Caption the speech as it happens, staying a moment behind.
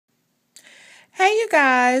Hey you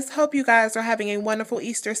guys, hope you guys are having a wonderful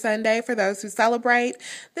Easter Sunday for those who celebrate.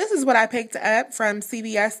 This is what I picked up from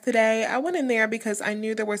CVS today. I went in there because I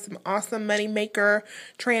knew there were some awesome moneymaker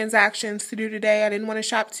transactions to do today. I didn't want to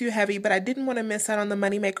shop too heavy, but I didn't want to miss out on the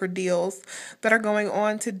moneymaker deals that are going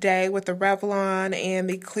on today with the Revlon and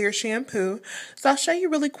the Clear shampoo. So I'll show you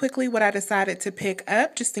really quickly what I decided to pick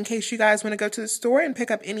up just in case you guys want to go to the store and pick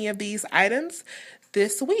up any of these items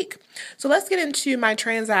this week. So let's get into my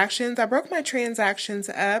transactions. I broke my transactions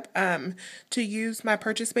up to use my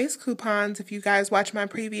purchase-based coupons. If you guys watch my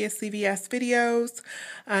previous CVS videos,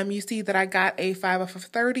 you see that I got a 5 off of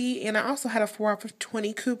 30 and I also had a 4 off of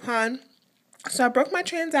 20 coupon. So I broke my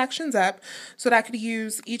transactions up so that I could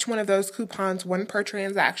use each one of those coupons, one per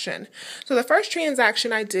transaction. So the first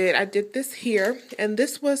transaction I did this here, and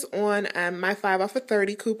this was on my 5 off of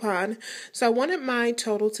 30 coupon. So I wanted my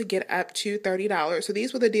total to get up to $30. So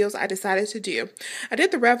these were the deals I decided to do. I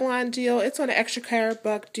did the Revlon deal. It's on an extra care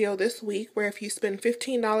buck deal this week, where if you spend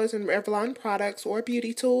 $15 in Revlon products or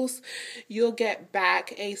beauty tools, you'll get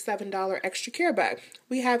back a $7 extra care buck.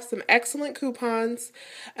 We have some excellent coupons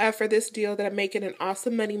for this deal that make it an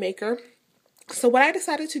awesome moneymaker. So what I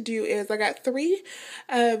decided to do is I got 3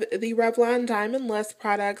 of the Revlon Diamond Lust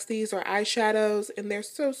products. These are eyeshadows and they're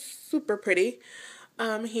so super pretty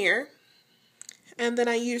here. And then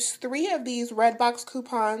I used 3 of these red box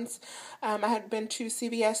coupons. I had been to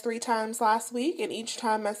CVS 3 times last week, and each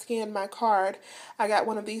time I scanned my card, I got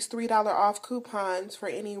one of these $3 off coupons for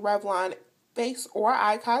any Revlon face or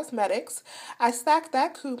eye cosmetics. I stacked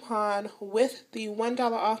that coupon with the $1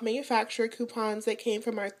 off manufacturer coupons that came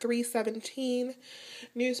from our 317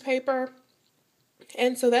 newspaper.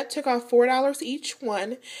 And so that took off $4 each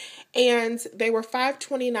one, and they were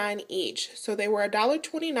 $5.29 each. So they were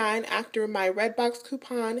 $1.29 after my Redbox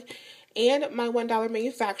coupon and my $1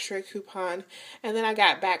 manufacturer coupon, and then I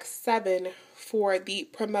got back $7 for the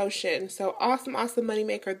promotion. So awesome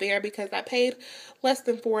moneymaker there, because I paid less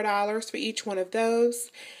than $4 for each one of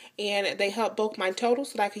those, and they helped bulk my total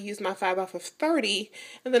so that I could use my 5 off of 30,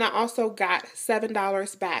 and then I also got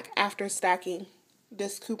 $7 back after stacking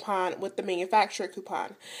this coupon with the manufacturer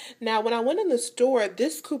coupon. Now, when I went in the store,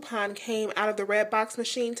 this coupon came out of the red box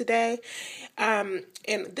machine today, and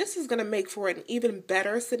this is going to make for an even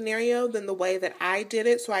better scenario than the way that I did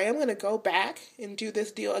it. So I am going to go back and do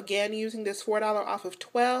this deal again using this $4 off of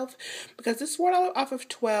 12, because this $4 off of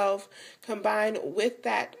 12 combined with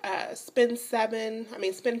that spend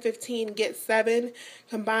 15, get 7,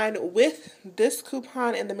 combined with this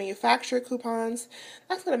coupon and the manufacturer coupons,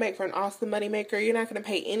 that's going to make for an awesome moneymaker. You're not going to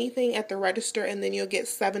pay anything at the register, and then you'll get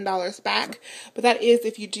 $7 back. But that is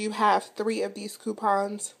if you do have 3 of these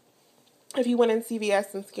coupons. If you went in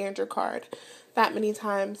CVS and scanned your card that many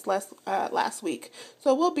times last week.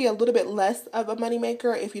 So it will be a little bit less of a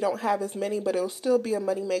moneymaker if you don't have as many, but it will still be a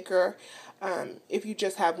moneymaker if you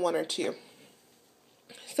just have 1 or 2.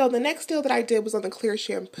 So the next deal that I did was on the Clear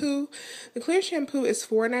shampoo. The Clear shampoo is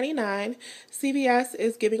 $4.99. CVS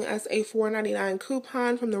is giving us a $4.99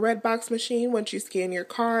 coupon from the red box machine once you scan your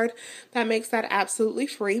card. That makes that absolutely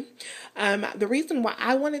free. The reason why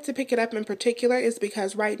I wanted to pick it up in particular is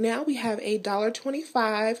because right now we have a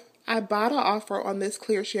 $1.25 Ibotta offer on this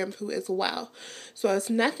Clear shampoo as well. So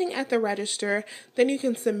it's nothing at the register. Then you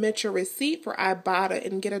can submit your receipt for Ibotta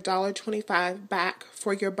and get $1.25 back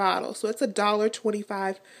for your bottle. So it's a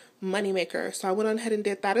 $1.25 moneymaker. So I went on ahead and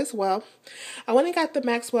did that as well. I went and got the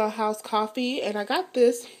Maxwell House coffee, and I got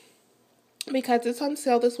this because it's on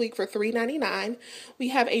sale this week for $3.99. We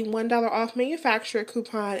have a $1 off manufacturer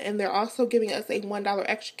coupon, and they're also giving us a $1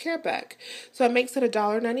 extra care buck. So it makes it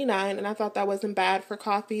 $1.99, and I thought that wasn't bad for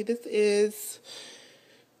coffee. This is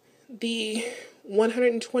the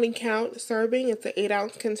 120 count serving. It's an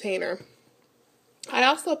 8-ounce container. I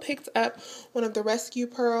also picked up one of the Rescue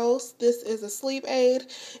Pearls. This is a sleep aid.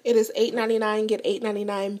 It is $8.99. Get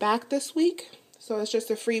 $8.99 back this week. So it's just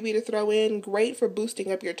a freebie to throw in. Great for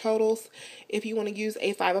boosting up your totals if you want to use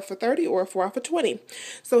a 5 off of 30 or a 4 off of 20.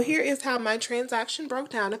 So here is how my transaction broke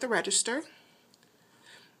down at the register.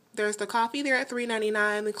 There's the coffee there at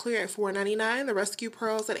 $3.99, the Clear at $4.99, the Rescue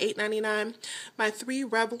Pearls at $8.99, my 3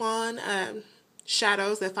 Revlon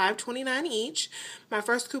shadows at $5.29 each. My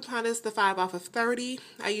first coupon is the 5 off of 30.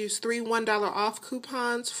 I used 3 $1 off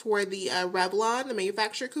coupons for the Revlon, the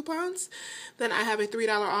manufacturer coupons. Then I have a $3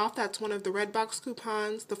 off. That's one of the red box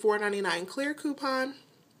coupons, the $4.99 Clear coupon.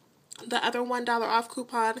 The other $1 off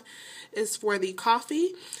coupon is for the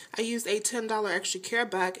coffee. I used a $10 extra care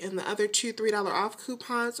buck, and the other 2 $3 off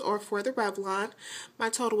coupons are for the Revlon. My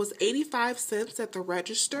total was 85 cents at the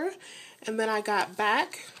register, and then I got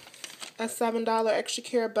back a $7 extra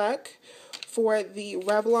care buck For the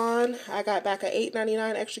Revlon, I got back a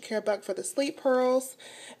 $8.99 extra care buck for the Sleep Pearls.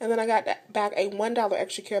 And then I got back a $1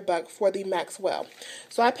 extra care buck for the Maxwell.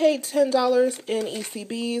 So I paid $10 in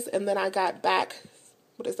ECBs, and then I got back,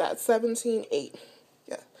 what is that, $17.8.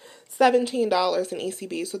 Yeah, $17 in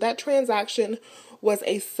ECBs. So that transaction was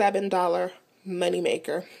a $7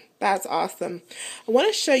 moneymaker. That's awesome. I want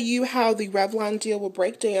to show you how the Revlon deal will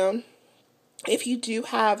break down. If you do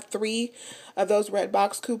have 3 of those red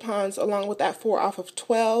box coupons along with that 4 off of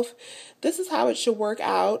 12, this is how it should work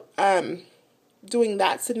out doing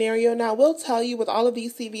that scenario. Now, I will tell you with all of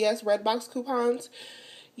these CVS red box coupons,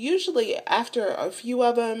 usually after a few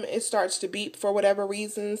of them, it starts to beep for whatever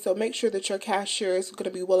reason. So make sure that your cashier is going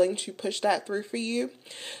to be willing to push that through for you.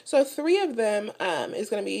 So 3 of them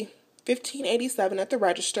is going to be $15.87 at the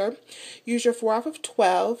register. Use your 4 off of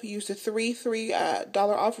 12. Use the $3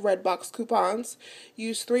 off red box coupons.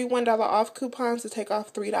 Use 3 $1 off coupons to take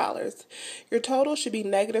off $3. Your total should be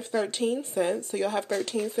negative 13 cents. So you'll have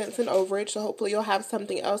 13 cents in overage. So hopefully you'll have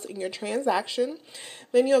something else in your transaction.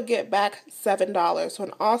 Then you'll get back $7. So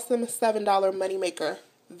an awesome $7 moneymaker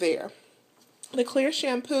there. The Clear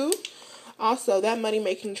shampoo. Also, that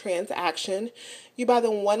money-making transaction, you buy the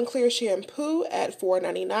 1 Clear shampoo at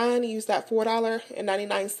 $4.99. Use that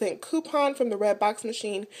 $4.99 coupon from the red box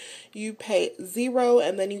machine. You pay $0,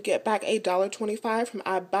 and then you get back $1.25 from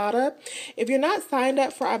Ibotta. If you're not signed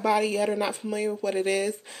up for Ibotta yet or not familiar with what it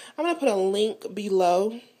is, I'm going to put a link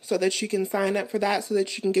below so that you can sign up for that, so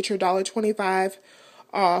that you can get your $1.25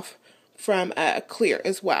 off from Clear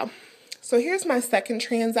as well. So here's my second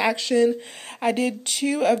transaction. I did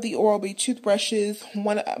 2 of the Oral-B toothbrushes,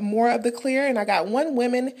 1 more of the Clear, and I got 1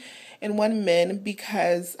 women and 1 men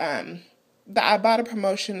because the Ibotta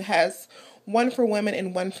promotion has 1 for women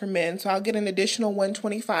and 1 for men. So I'll get an additional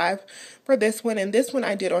 $1.25 for this one, and this one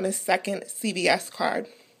I did on a second CVS card.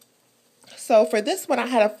 So for this one, I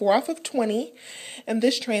had a 4 off of 20 in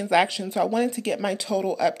this transaction, so I wanted to get my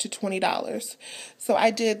total up to $20. So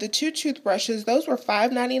I did the 2 toothbrushes. Those were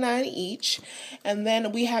 $5.99 each. And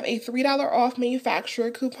then we have a $3 off manufacturer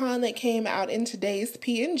coupon that came out in today's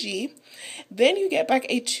P&G. Then you get back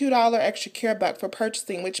a $2 extra care buck for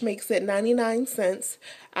purchasing, which makes it 99 cents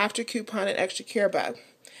after coupon and extra care buck.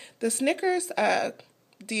 The Snickers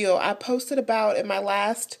deal I posted about in my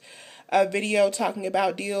last video talking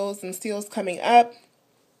about deals and steals coming up.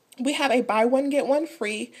 We have a buy 1 get 1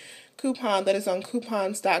 free coupon that is on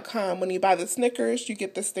coupons.com. When you buy the Snickers, you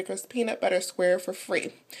get the Snickers peanut butter square for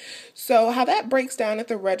free. So how that breaks down at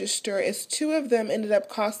the register is 2 of them ended up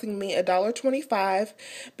costing me $1.25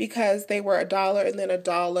 because they were $1 and then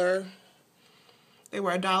 $1. They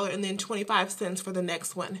were $1 and then 25 cents for the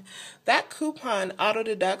next one. That coupon auto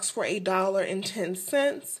deducts for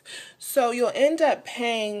 $1.10. So you'll end up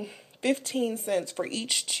paying 15 cents for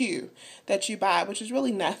each 2 that you buy, which is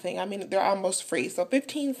really nothing. I mean, they're almost free. So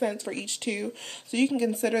 15 cents for each 2. So you can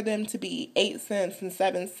consider them to be 8 cents and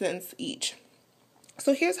 7 cents each.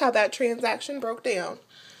 So here's how that transaction broke down.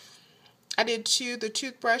 I did the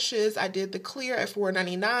toothbrushes. I did the Clear at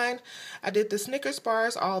 $4.99. I did the Snickers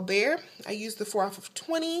bars all there. I used the 4 off of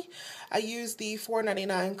 20. I used the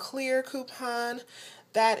 $4.99 Clear coupon.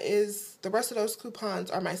 That is, the rest of those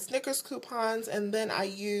coupons are my Snickers coupons, and then I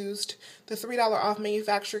used the $3 off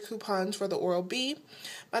manufacturer coupons for the Oral-B.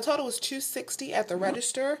 My total was $2.60 at the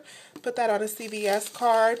register. Put that on a CVS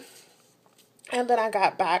card, and then I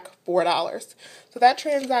got back $4. So that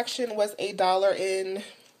transaction was $1.40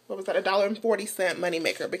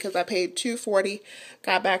 moneymaker because I paid $2.40,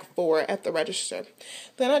 got back $4 at the register.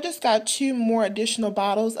 Then I just got 2 more additional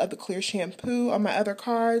bottles of the Clear shampoo on my other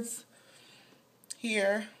cards.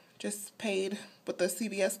 Here, just paid with the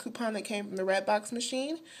CVS coupon that came from the red box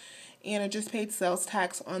machine, and I just paid sales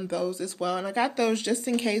tax on those as well. And I got those just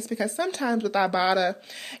in case, because sometimes with Ibotta,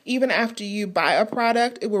 even after you buy a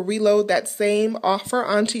product, it will reload that same offer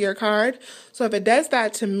onto your card. So if it does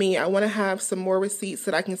that to me, I want to have some more receipts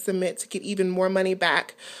that I can submit to get even more money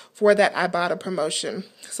back for that Ibotta promotion.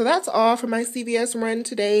 So that's all for my CVS run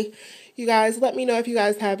today. You guys, let me know if you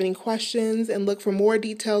guys have any questions, and look for more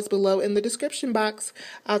details below in the description box.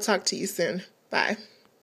 I'll talk to you soon. Bye.